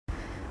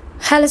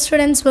Hello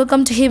students,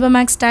 welcome to Hiba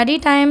Max Study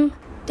Time.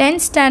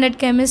 10th Standard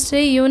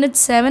Chemistry Unit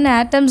 7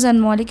 Atoms and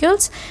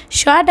Molecules.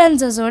 Short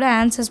answers ஓட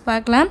answers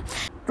பார்க்கலாம்.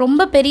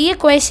 ரொம்ப பெரிய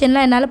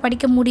questionலாம் என்னால்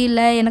படிக்க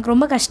முடியல, எனக்கு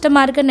ரொம்ப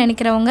கஷ்டமாக இருக்குன்னு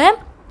நினைக்கிறவங்க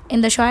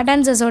இந்த ஷார்ட்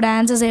ஆன்சர்ஸோட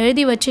ஆன்சர்ஸ்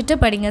எழுதி வச்சுட்டு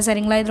படிங்க,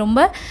 சரிங்களா? இது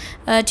ரொம்ப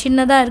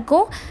சின்னதாக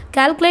இருக்கும்.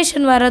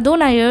 கால்குலேஷன் வரதும்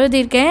நான்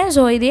எழுதியிருக்கேன்,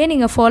 ஸோ இதையே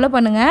நீங்கள் ஃபாலோ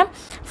பண்ணுங்கள்.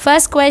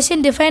 First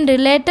question, define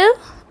relative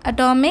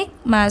atomic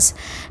mass.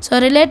 So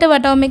relative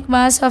atomic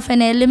mass of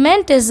an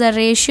element is the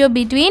ratio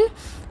between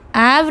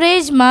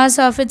average mass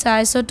of its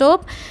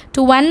isotope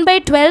to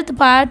 1/12th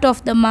part of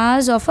the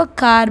mass of a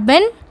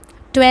carbon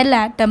 12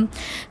 atom.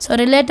 So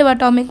relative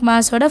atomic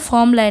mass oda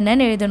formula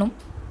enna எழுதணும்.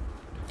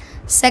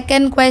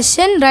 Second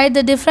question, write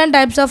the different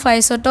types of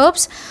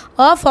isotopes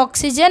of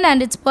oxygen and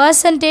its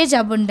percentage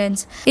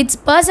abundance. Its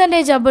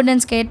percentage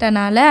abundance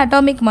கேட்டனால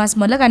atomic mass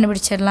முதல்ல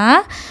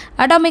கண்டுபிடிச்சிடலாம்.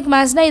 atomic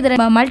mass னா இதை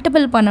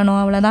multiple பண்ணணும்,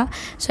 அவ்வளோதான்.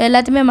 So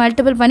எல்லாத்தையுமே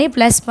multiple பண்ணி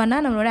plus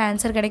பண்ணால் நம்மளோட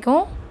ஆன்சர்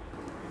கிடைக்கும்.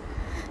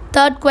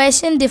 Third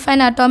question,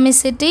 define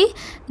atomicity.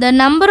 The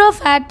number of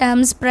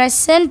atoms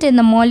present in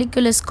the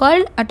molecule is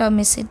called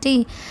atomicity.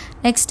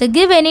 Next,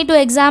 give any two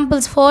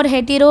examples for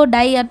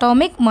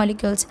heterodiatomic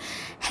molecules.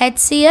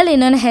 HCl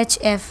and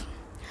HF.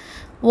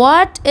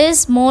 What is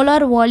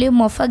molar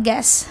volume of a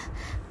gas?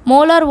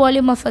 Molar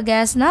volume of a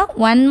gas na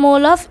 1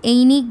 mole of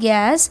any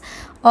gas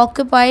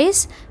occupies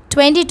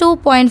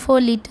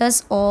 22.4 liters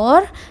or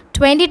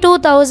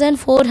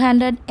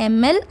 22,400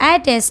 ml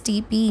at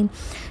STP.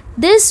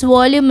 This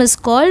volume is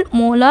called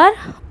molar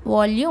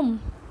volume.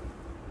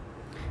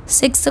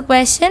 Sixth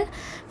question,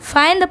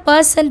 find the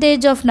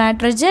percentage of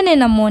nitrogen in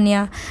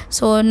ammonia.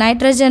 So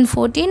nitrogen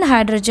 14,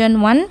 hydrogen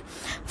 1,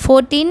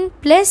 14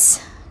 plus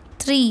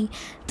 3.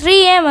 3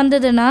 ஏன்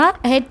வந்ததுன்னா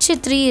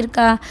H3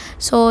 இருக்கா,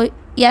 so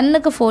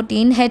Nக்கு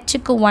 14,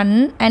 Hக்கு 1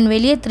 and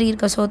வெளியே 3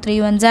 இருக்கா, so 3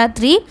 1s are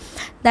 3,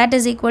 that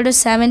is equal to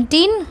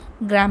 17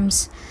 grams.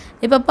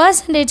 இப்போ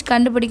percentage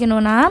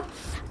கண்டுபிடிக்கணும்னா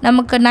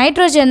நமக்கு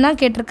nitrogen தான்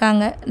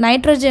கேட்டிருக்காங்க.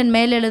 நைட்ரோஜன்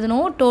மேலே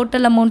எழுதணும்,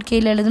 டோட்டல் அமௌண்ட்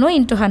கீழே எழுதணும்,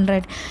 இன்ட்டு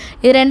 100.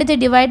 இது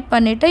ரெண்டுத்தையும் டிவைட்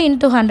பண்ணிவிட்டு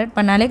இன்ட்டு 100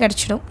 பண்ணாலே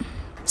கிடச்சிடும்.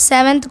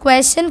 Seventh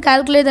question,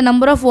 calculate the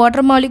number of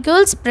water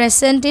molecules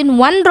present in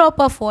 1 drop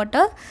of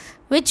water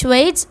which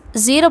weighs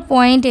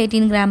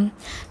 0.18 gram.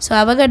 So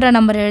அவகட்ரா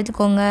number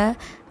எழுதிக்கோங்க.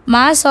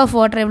 mass of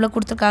water எவ்வளோ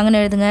கொடுத்துருக்காங்கன்னு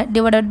எழுதுங்க,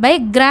 divided by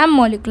gram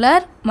molecular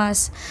mass.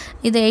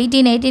 இது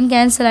 18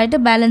 கேன்சல் ஆகிட்டு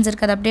பேலன்ஸ்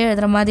இருக்குது, அப்படியே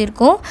எழுதுகிற மாதிரி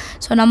இருக்கும்.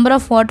 So number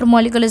of water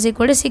molecule is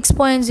equal to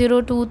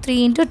 6.023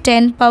 into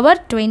 10 power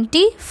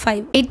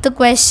 25. Eighth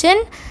question,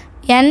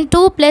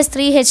 N2 plus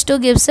 3H2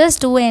 gives us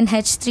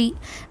 2NH3.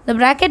 இந்த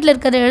ப்ராக்கெட்டில்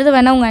இருக்கிறத எழுத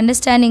வேணால் உங்கள்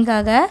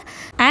அண்டர்ஸ்டாண்டிங்காக.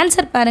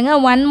 ஆன்சர் பாருங்கள்,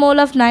 1 mole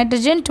of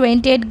nitrogen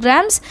 28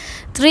 grams,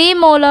 3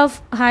 mole of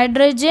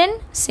hydrogen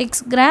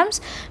 6 grams,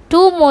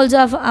 2 moles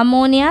of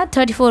ammonia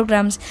 34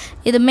 grams.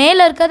 இது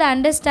மேலே இருக்கிறது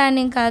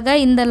அண்டர்ஸ்டாண்டிங்காக,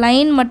 இந்த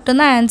லைன்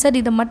மட்டும்தான் ஆன்சர்,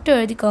 இதை மட்டும்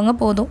எழுதிக்கோங்க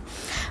போதும்.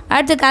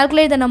 அடுத்து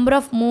calculate the number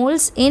of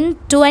moles in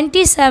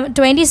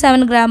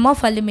 27 gram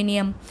of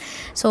aluminium.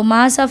 So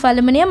mass of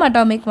aluminium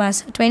atomic mass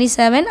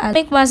 27,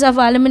 atomic mass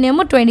of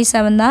அலுமினியமும்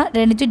 27 தான்,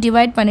 ரெண்டுத்தையும்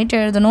டிவைட் பண்ணிவிட்டு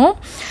எழுதணும்.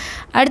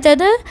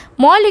 அடுத்தது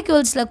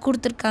மாலிக்யூல்ஸில்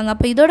கொடுத்துருக்காங்க,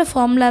 அப்போ இதோட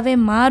ஃபார்முலாவே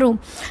மாறும்.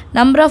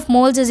 Number of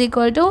moles is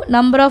equal to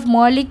number of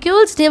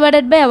molecules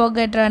divided by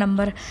Avogadro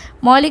number.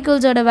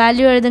 மாலிக்யூல்ஸோட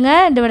value எழுதுங்க,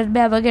 டிவைடட்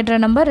பை அவகேட்ரா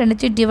நம்பர்,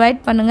 ரெண்டுத்தையும் டிவைட்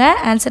பண்ணுங்கள்,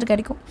 ஆன்சர்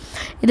கிடைக்கும்.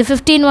 இது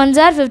 15 1s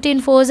are 15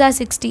 4s are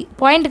 60.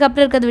 பாயிண்ட்டுக்கு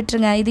அப்புறம் இருக்கிறது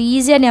விட்டுருங்க, இது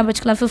ஈஸியாக ஞாபகம்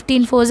வச்சுக்கலாம்.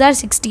 15 4s are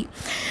 60.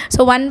 ஸோ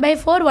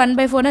 1/4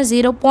 1/4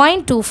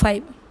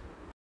 0.25.